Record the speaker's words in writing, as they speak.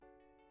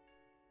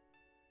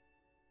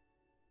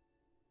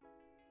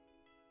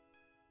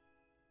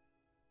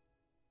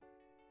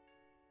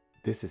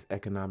This is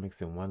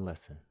Economics in One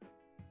Lesson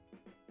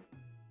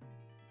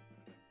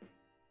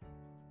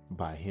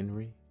by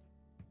Henry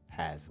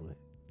Hazlitt.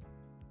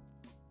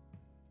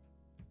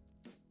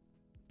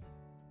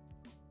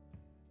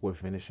 We're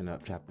finishing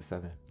up Chapter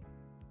 7,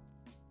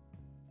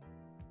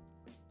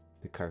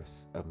 The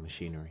Curse of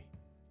Machinery.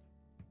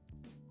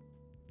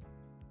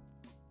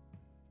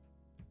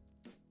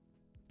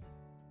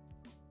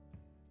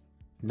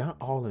 Not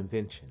all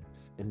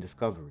inventions and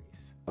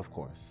discoveries, of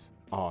course,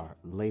 are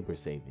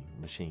labor-saving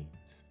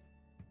machines.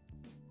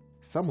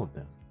 Some of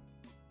them,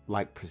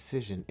 like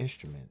precision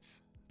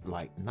instruments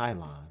like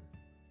nylon,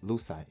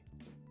 lucite,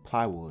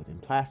 plywood,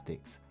 and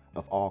plastics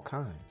of all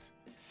kinds,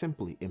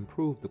 simply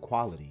improve the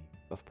quality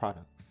of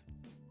products.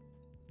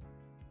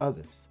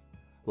 Others,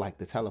 like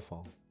the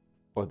telephone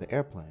or the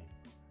airplane,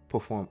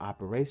 perform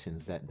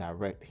operations that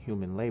direct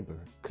human labor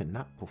could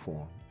not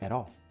perform at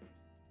all.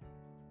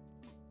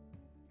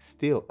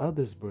 Still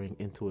others bring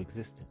into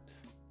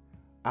existence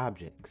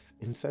objects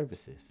and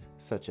services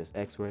such as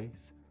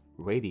x-rays,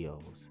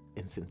 radios,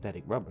 and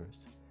synthetic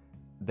rubbers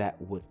that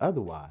would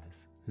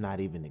otherwise not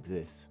even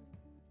exist.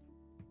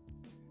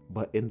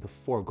 But in the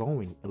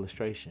foregoing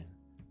illustration,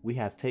 we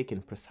have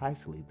taken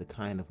precisely the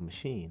kind of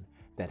machine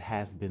that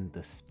has been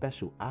the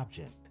special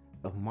object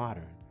of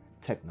modern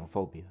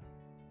technophobia.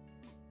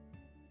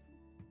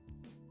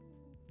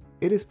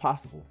 It is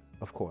possible,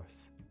 of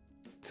course,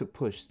 to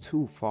push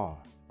too far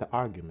the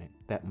argument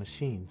that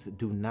machines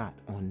do not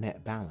on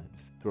net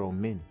balance throw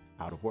men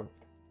out of work.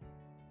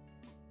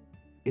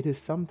 It is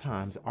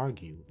sometimes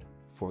argued,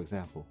 for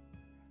example,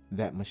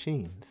 that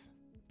machines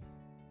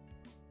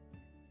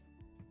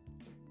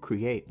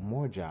create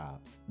more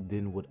jobs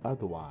than would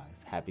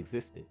otherwise have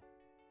existed.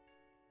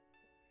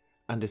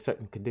 Under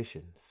certain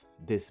conditions,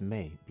 this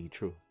may be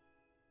true.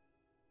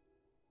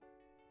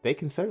 They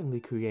can certainly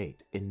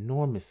create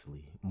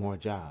enormously more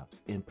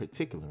jobs in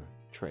particular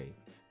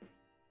trades.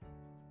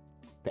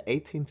 The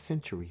 18th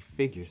century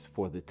figures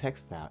for the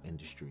textile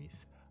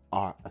industries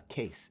are a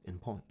case in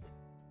point.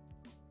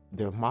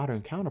 Their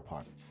modern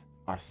counterparts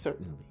are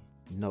certainly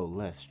no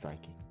less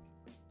striking.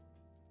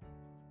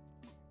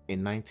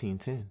 In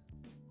 1910,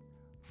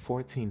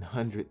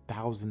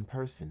 1,400,000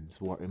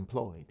 persons were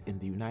employed in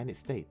the United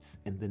States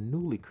in the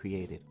newly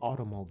created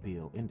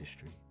automobile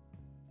industry.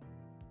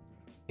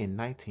 In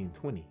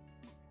 1920,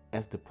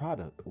 as the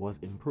product was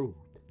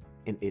improved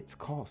and its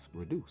costs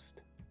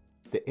reduced,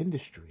 the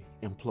industry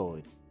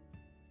employed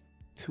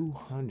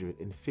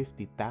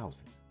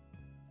 250,000.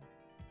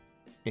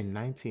 In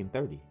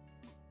 1930,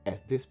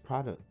 as this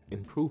product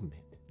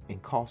improvement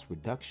and cost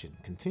reduction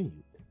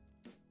continued,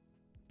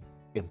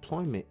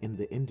 employment in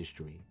the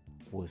industry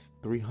was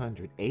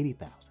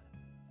 380,000.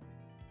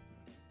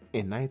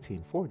 In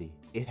 1940,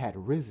 it had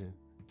risen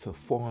to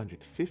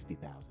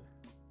 450,000.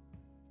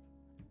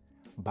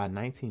 By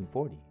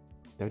 1940,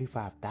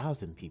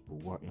 35,000 people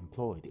were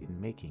employed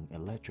in making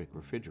electric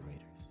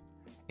refrigerators,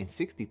 and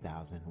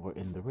 60,000 were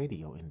in the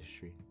radio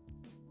industry.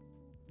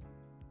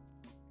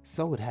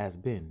 So it has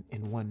been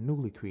in one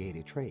newly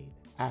created trade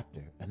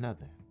after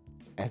another,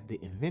 as the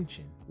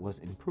invention was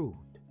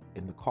improved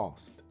and the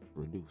cost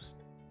reduced.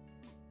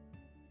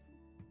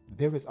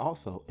 There is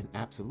also an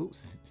absolute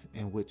sense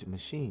in which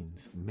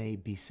machines may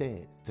be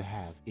said to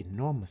have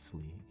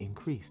enormously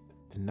increased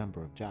the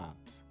number of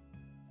jobs.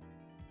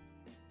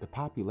 The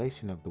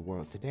population of the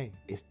world today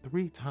is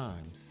 3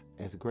 times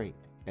as great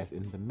as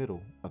in the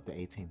middle of the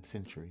 18th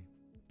century,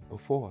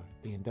 before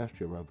the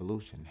Industrial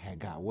Revolution had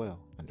got well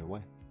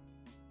underway.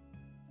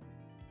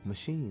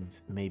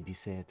 Machines may be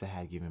said to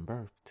have given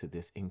birth to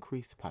this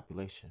increased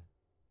population,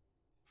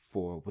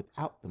 for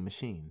without the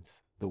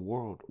machines, the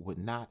world would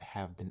not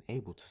have been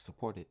able to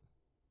support it.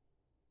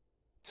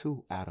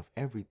 2 out of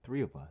every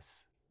 3 of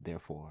us,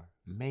 therefore,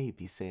 may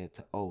be said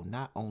to owe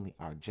not only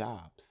our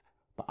jobs,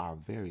 but our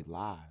very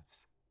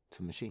lives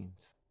to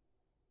machines.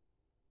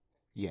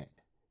 Yet,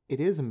 it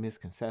is a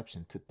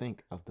misconception to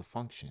think of the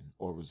function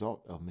or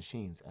result of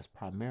machines as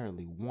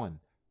primarily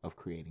one of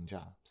creating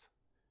jobs.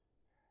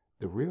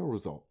 The real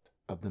result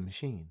of the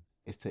machine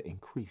is to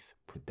increase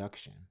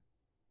production,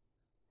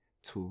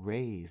 to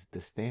raise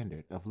the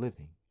standard of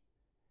living,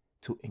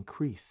 to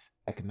increase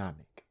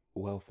economic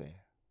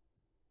welfare.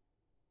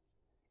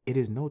 It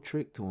is no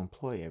trick to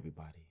employ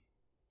everybody,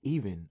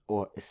 even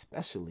or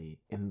especially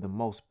in the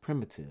most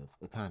primitive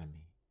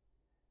economy.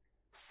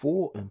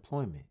 Full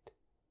employment,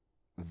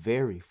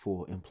 very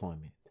full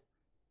employment,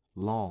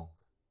 long,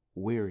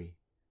 weary,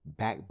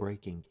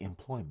 back-breaking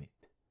employment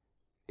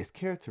is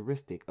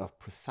characteristic of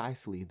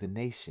precisely the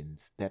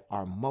nations that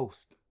are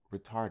most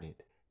retarded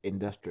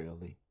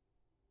industrially.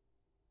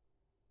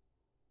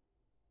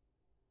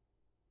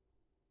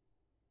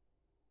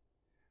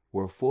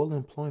 Where full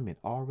employment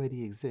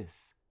already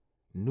exists,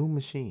 new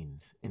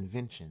machines,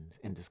 inventions,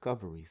 and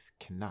discoveries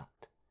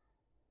cannot,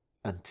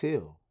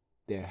 until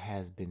there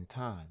has been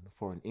time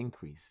for an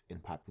increase in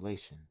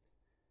population,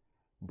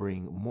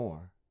 bring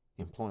more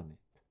employment.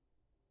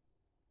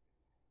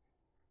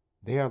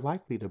 They are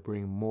likely to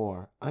bring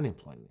more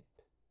unemployment,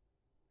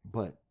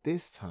 But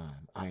this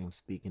time I am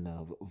speaking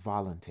of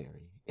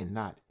voluntary and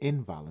not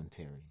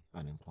involuntary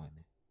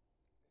unemployment.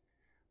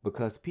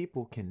 Because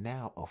people can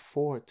now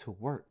afford to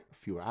work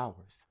fewer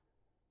hours,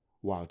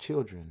 while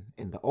children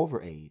and the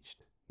overaged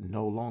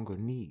no longer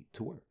need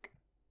to work.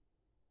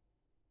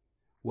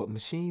 What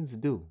machines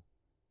do,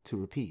 to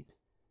repeat,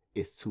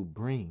 is to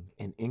bring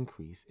an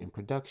increase in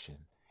production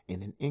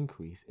and an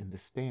increase in the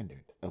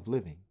standard of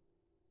living.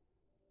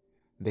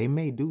 They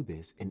may do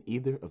this in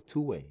either of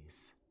two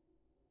ways.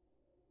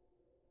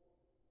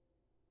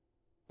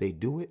 They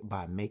do it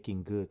by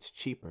making goods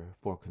cheaper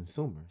for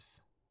consumers,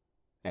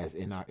 as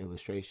in our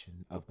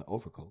illustration of the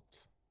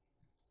overcoats.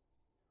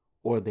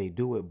 Or they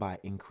do it by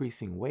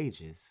increasing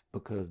wages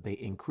because they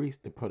increase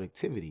the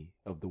productivity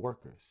of the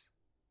workers.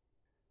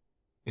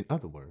 In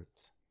other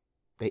words,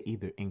 they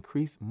either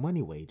increase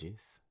money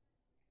wages,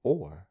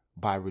 or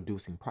by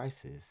reducing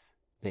prices,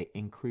 they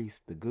increase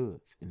the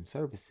goods and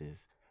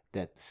services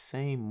that the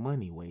same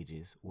money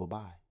wages will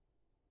buy.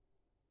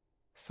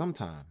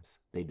 Sometimes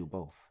they do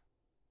both.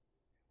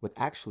 What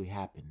actually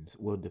happens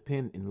will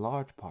depend in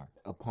large part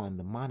upon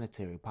the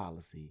monetary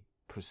policy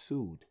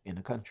pursued in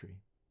a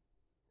country.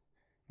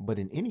 But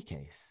in any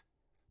case,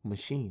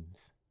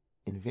 machines,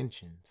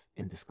 inventions,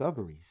 and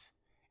discoveries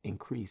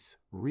increase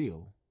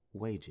real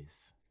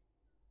wages.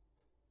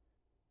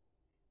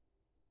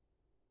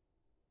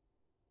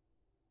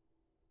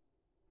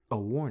 A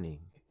warning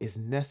is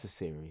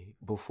necessary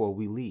before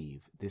we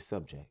leave this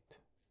subject.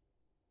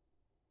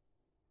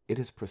 It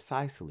is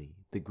precisely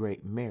the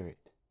great merit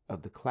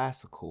of the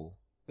classical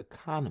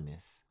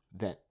economists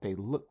that they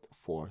looked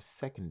for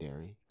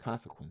secondary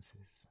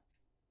consequences,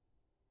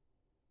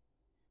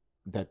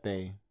 that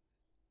they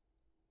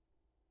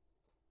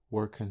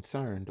were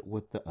concerned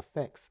with the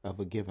effects of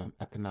a given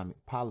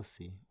economic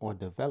policy or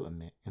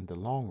development in the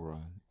long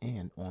run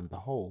and on the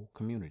whole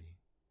community.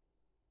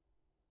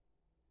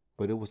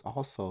 But it was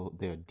also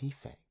their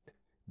defect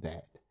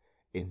that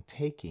in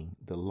taking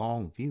the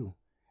long view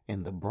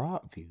and the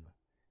broad view,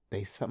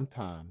 they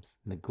sometimes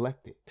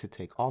neglected to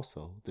take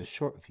also the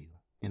short view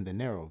and the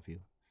narrow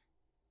view.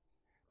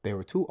 They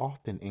were too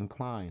often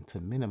inclined to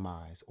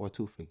minimize or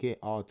to forget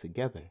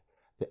altogether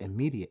the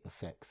immediate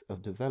effects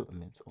of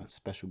developments on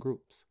special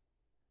groups.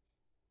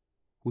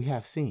 We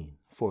have seen,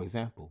 for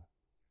example,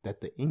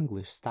 that the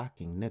English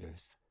stocking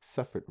knitters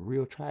suffered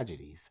real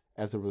tragedies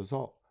as a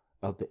result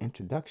of the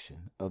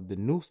introduction of the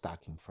new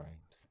stocking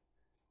frames,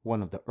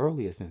 one of the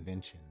earliest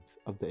inventions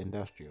of the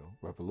Industrial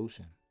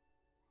Revolution.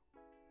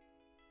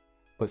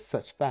 But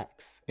such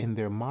facts and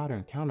their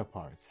modern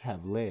counterparts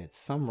have led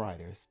some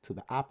writers to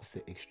the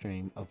opposite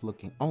extreme of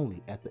looking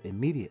only at the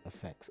immediate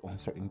effects on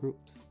certain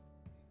groups.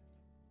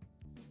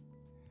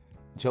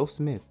 Joe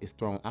Smith is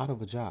thrown out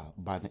of a job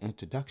by the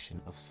introduction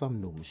of some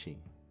new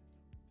machine.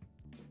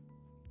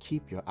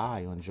 Keep your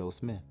eye on Joe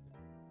Smith,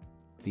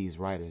 these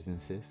writers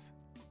insist.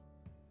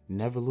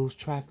 Never lose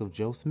track of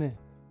Joe Smith.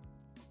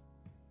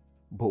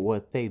 But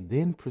what they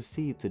then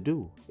proceed to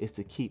do is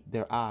to keep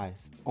their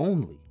eyes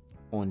only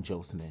on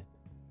Joe Smith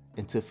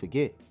and to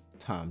forget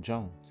Tom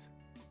Jones,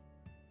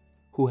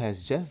 who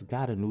has just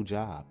got a new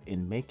job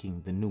in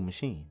making the new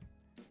machine,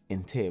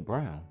 and Ted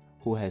Brown,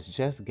 who has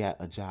just got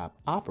a job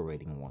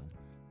operating one,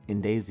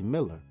 and Daisy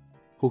Miller,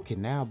 who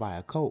can now buy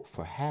a coat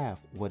for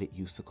half what it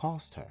used to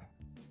cost her.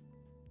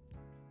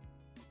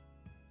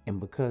 And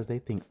because they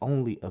think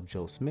only of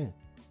Joe Smith,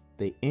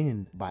 they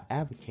end by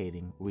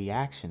advocating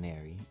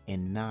reactionary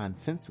and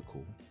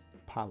nonsensical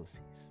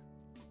policies.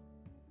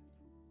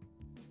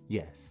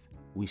 Yes,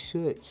 we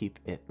should keep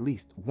at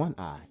least one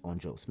eye on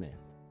Joe Smith.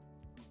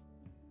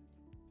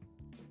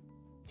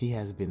 He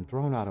has been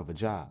thrown out of a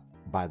job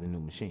by the new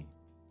machine.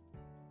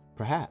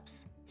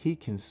 Perhaps he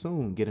can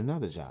soon get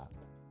another job,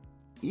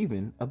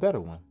 even a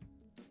better one.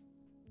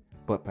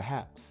 But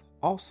perhaps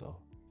also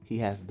he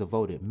has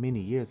devoted many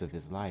years of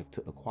his life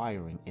to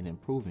acquiring and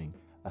improving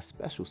a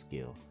special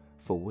skill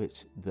for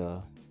which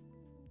the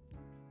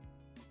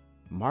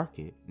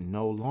market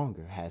no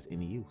longer has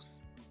any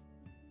use.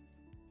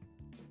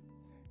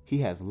 He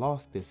has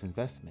lost this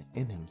investment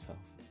in himself,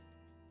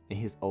 in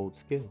his old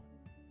skill,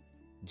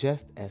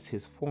 just as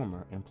his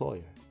former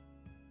employer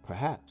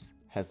perhaps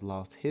has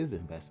lost his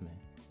investment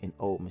in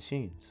old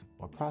machines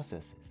or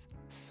processes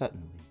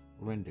suddenly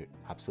rendered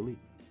obsolete.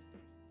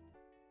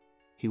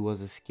 He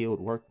was a skilled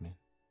workman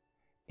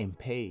and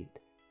paid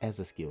as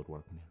a skilled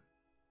workman.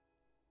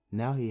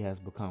 Now he has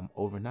become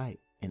overnight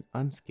an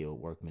unskilled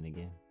workman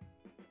again,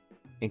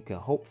 and can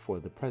hope for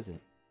the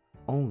present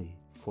only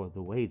for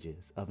the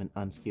wages of an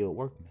unskilled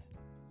workman,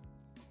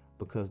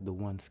 because the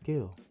one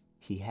skill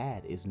he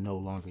had is no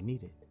longer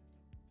needed.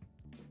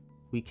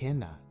 We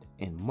cannot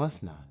and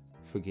must not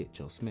forget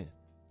Joe Smith.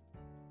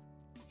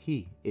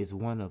 He is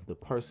one of the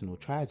personal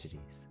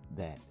tragedies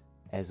that,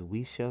 as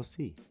we shall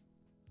see,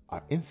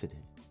 are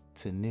incident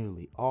to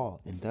nearly all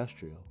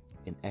industrial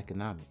and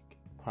economic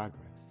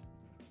progress.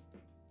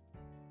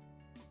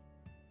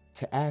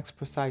 To ask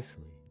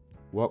precisely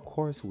what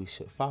course we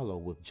should follow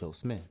with Joe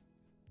Smith,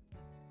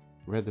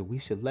 whether we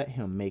should let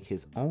him make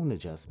his own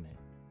adjustment,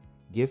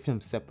 give him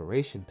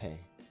separation pay,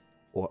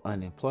 or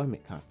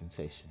unemployment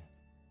compensation,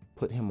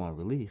 put him on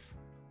relief,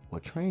 or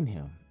train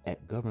him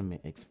at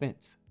government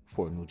expense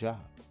for a new job.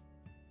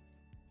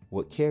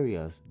 Would carry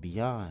us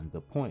beyond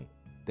the point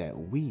that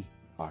we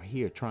are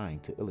here trying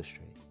to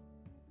illustrate.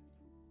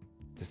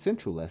 The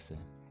central lesson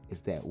is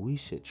that we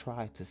should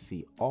try to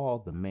see all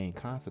the main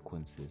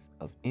consequences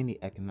of any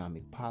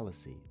economic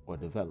policy or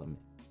development,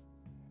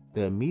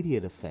 the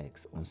immediate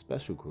effects on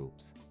special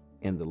groups,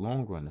 and the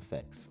long-run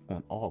effects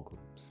on all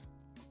groups.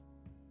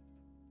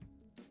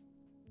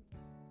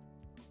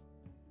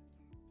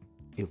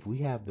 If we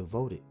have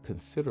devoted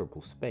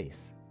considerable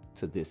space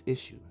to this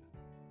issue,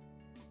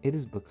 it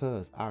is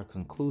because our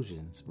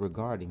conclusions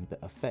regarding the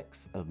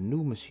effects of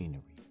new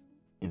machinery,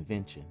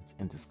 inventions,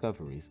 and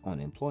discoveries on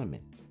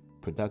employment,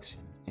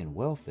 production, and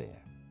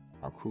welfare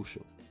are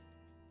crucial.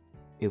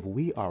 If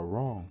we are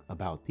wrong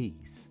about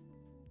these,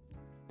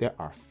 there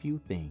are few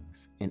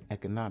things in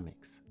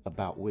economics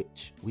about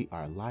which we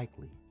are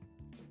likely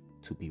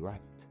to be right.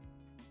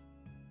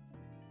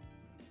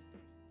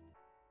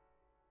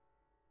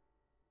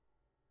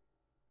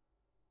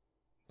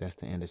 That's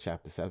the end of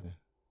chapter 7.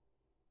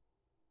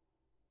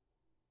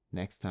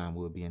 Next time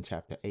we'll be in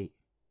chapter 8.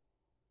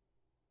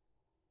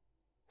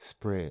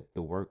 Spread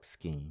the work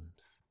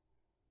schemes.